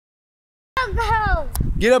Go.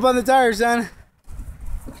 Get up on the tire, son.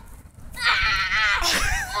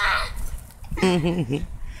 You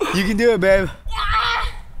can do it, babe.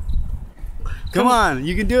 Come on,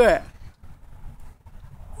 you can do it.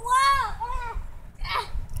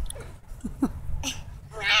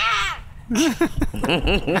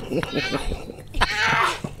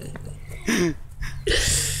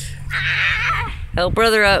 Help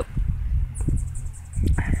brother up.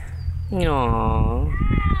 Aww.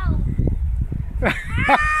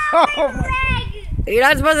 You're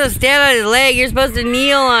not supposed to stand on his leg. You're supposed to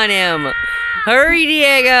kneel on him. Hurry,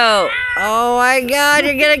 Diego. Oh my God,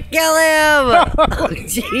 you're gonna kill him. Oh,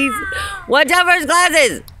 jeez. Watch out for his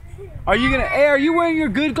glasses. Are you gonna? Hey, are you wearing your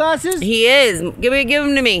good glasses? He is. Give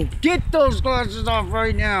them to me. Get those glasses off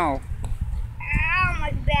right now. Ow,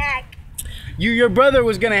 my back. Your brother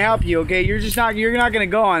was gonna help you. Okay, you're not gonna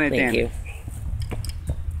go on it. Thank you.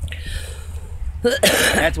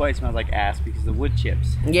 That's why it smells like ass, because the wood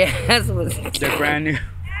chips. Yeah, that's what. They're brand new.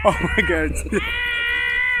 Oh my God.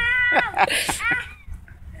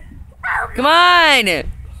 Come on.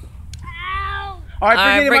 All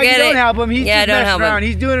right, forget it. Don't help him. He's just messing around.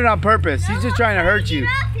 He's doing it on purpose. He's just trying to hurt you.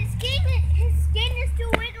 His skin is too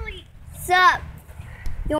wiggly. Sup?